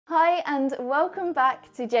Hi and welcome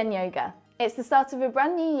back to JenYoga. It's the start of a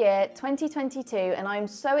brand new year, 2022, and I'm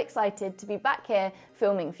so excited to be back here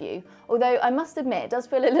filming for you. Although I must admit, it does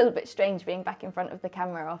feel a little bit strange being back in front of the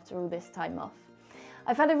camera after all this time off.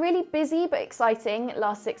 I've had a really busy but exciting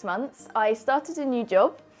last 6 months. I started a new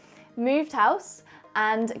job, moved house,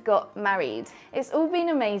 and got married. It's all been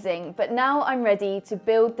amazing, but now I'm ready to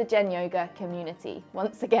build the JenYoga community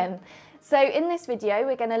once again. So in this video,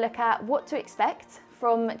 we're going to look at what to expect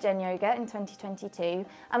from JenYoga in 2022,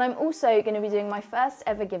 and I'm also going to be doing my first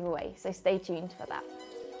ever giveaway, so stay tuned for that.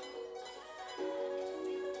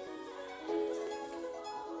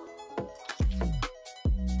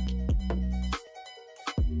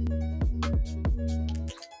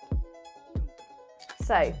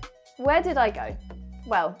 So, where did I go?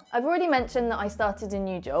 Well, I've already mentioned that I started a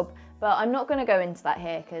new job, but I'm not going to go into that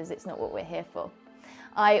here because it's not what we're here for.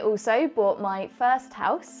 I also bought my first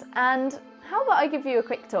house, and how about I give you a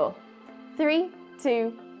quick tour? 3,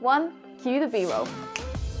 2, 1, cue the B-roll.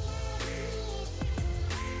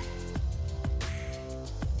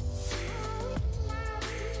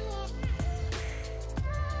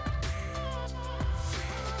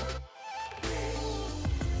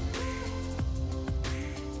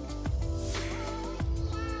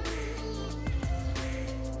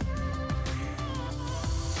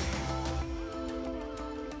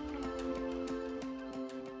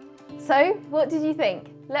 So, what did you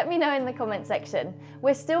think? Let me know in the comment section.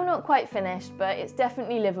 We're still not quite finished, but it's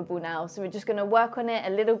definitely livable now, so we're just going to work on it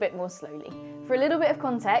a little bit more slowly. For a little bit of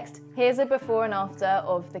context, here's a before and after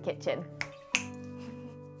of the kitchen.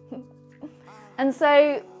 And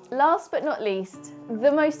so, last but not least,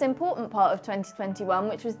 the most important part of 2021,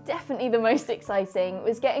 which was definitely the most exciting,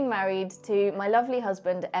 was getting married to my lovely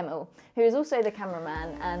husband, Emil, who is also the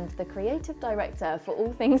cameraman and the creative director for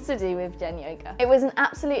all things to do with JenYoga. It was an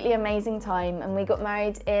absolutely amazing time, and we got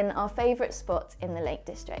married in our favourite spot in the Lake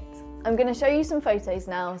District. I'm going to show you some photos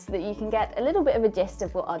now so that you can get a little bit of a gist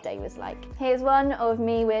of what our day was like. Here's one of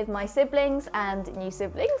me with my siblings and new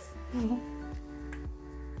siblings.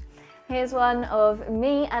 Here's one of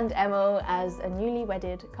me and Emil as a newly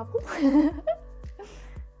wedded couple.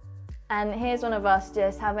 And here's one of us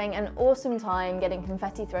just having an awesome time getting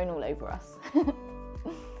confetti thrown all over us.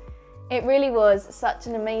 It really was such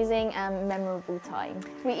an amazing and memorable time.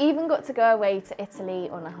 We even got to go away to Italy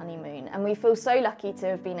on a honeymoon, and we feel so lucky to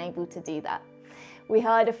have been able to do that. We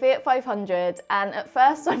hired a Fiat 500, and at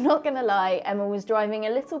first, I'm not going to lie, Emma was driving a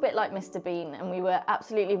little bit like Mr. Bean, and we were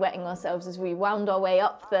absolutely wetting ourselves as we wound our way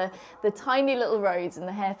up the tiny little roads and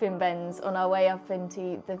the hairpin bends on our way up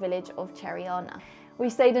into the village of Ceriana. We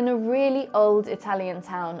stayed in a really old Italian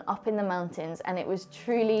town up in the mountains, and it was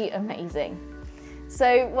truly amazing.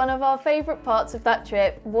 So one of our favourite parts of that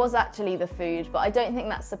trip was actually the food, but I don't think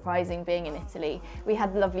that's surprising being in Italy. We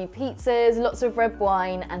had lovely pizzas, lots of red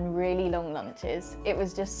wine, and really long lunches. It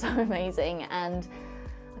was just so amazing, and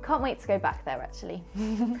I can't wait to go back there actually.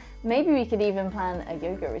 Maybe we could even plan a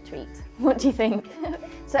yoga retreat. What do you think?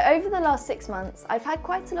 So over the last 6 months, I've had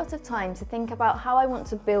quite a lot of time to think about how I want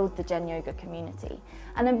to build the JenYoga community.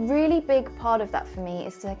 And a really big part of that for me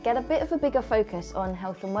is to get a bit of a bigger focus on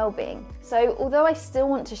health and well-being. So although I still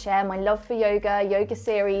want to share my love for yoga, yoga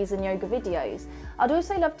series and yoga videos, I'd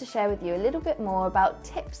also love to share with you a little bit more about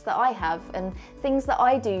tips that I have and things that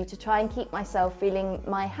I do to try and keep myself feeling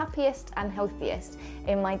my happiest and healthiest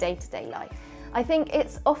in my day-to-day life. I think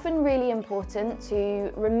it's often really important to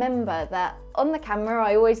remember that on the camera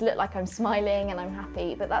I always look like I'm smiling and I'm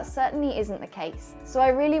happy, but that certainly isn't the case. So I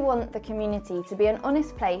really want the community to be an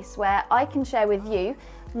honest place where I can share with you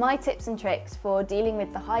my tips and tricks for dealing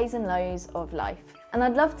with the highs and lows of life. And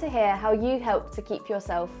I'd love to hear how you help to keep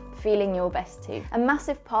yourself feeling your best too. A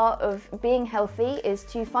massive part of being healthy is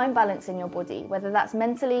to find balance in your body, whether that's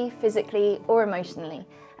mentally, physically, or emotionally.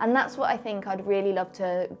 And that's what I think I'd really love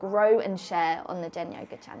to grow and share on the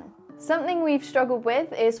JenYoga channel. Something we've struggled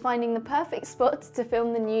with is finding the perfect spot to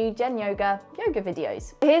film the new JenYoga yoga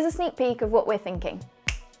videos. Here's a sneak peek of what we're thinking.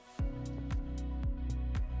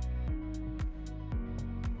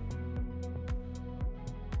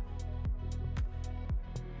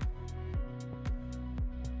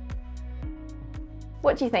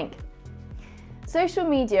 What do you think? Social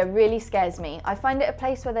media really scares me. I find it a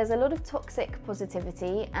place where there's a lot of toxic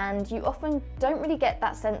positivity, and you often don't really get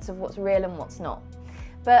that sense of what's real and what's not.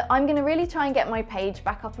 But I'm going to really try and get my page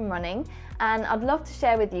back up and running, and I'd love to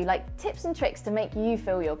share with you tips and tricks to make you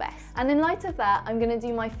feel your best. And in light of that, I'm going to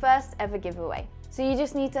do my first ever giveaway. So you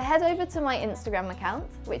just need to head over to my Instagram account,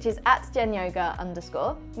 which is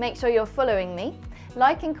 @JenYoga_. Make sure you're following me,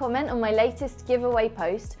 like and comment on my latest giveaway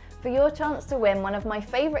post, for your chance to win one of my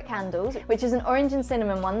favourite candles, which is an orange and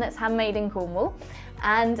cinnamon one that's handmade in Cornwall,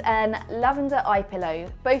 and an lavender eye pillow.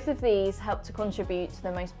 Both of these help to contribute to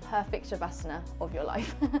the most perfect shavasana of your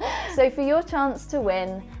life. So for your chance to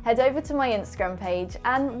win, head over to my Instagram page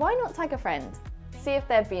and why not tag a friend? See if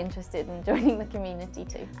they'd be interested in joining the community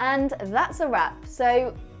too. And that's a wrap.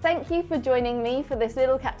 So thank you for joining me for this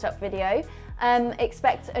little catch-up video.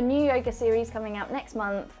 Expect a new yoga series coming out next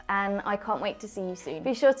month, and I can't wait to see you soon.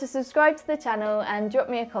 Be sure to subscribe to the channel and drop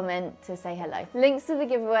me a comment to say hello. Links to the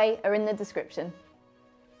giveaway are in the description.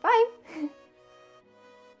 Bye!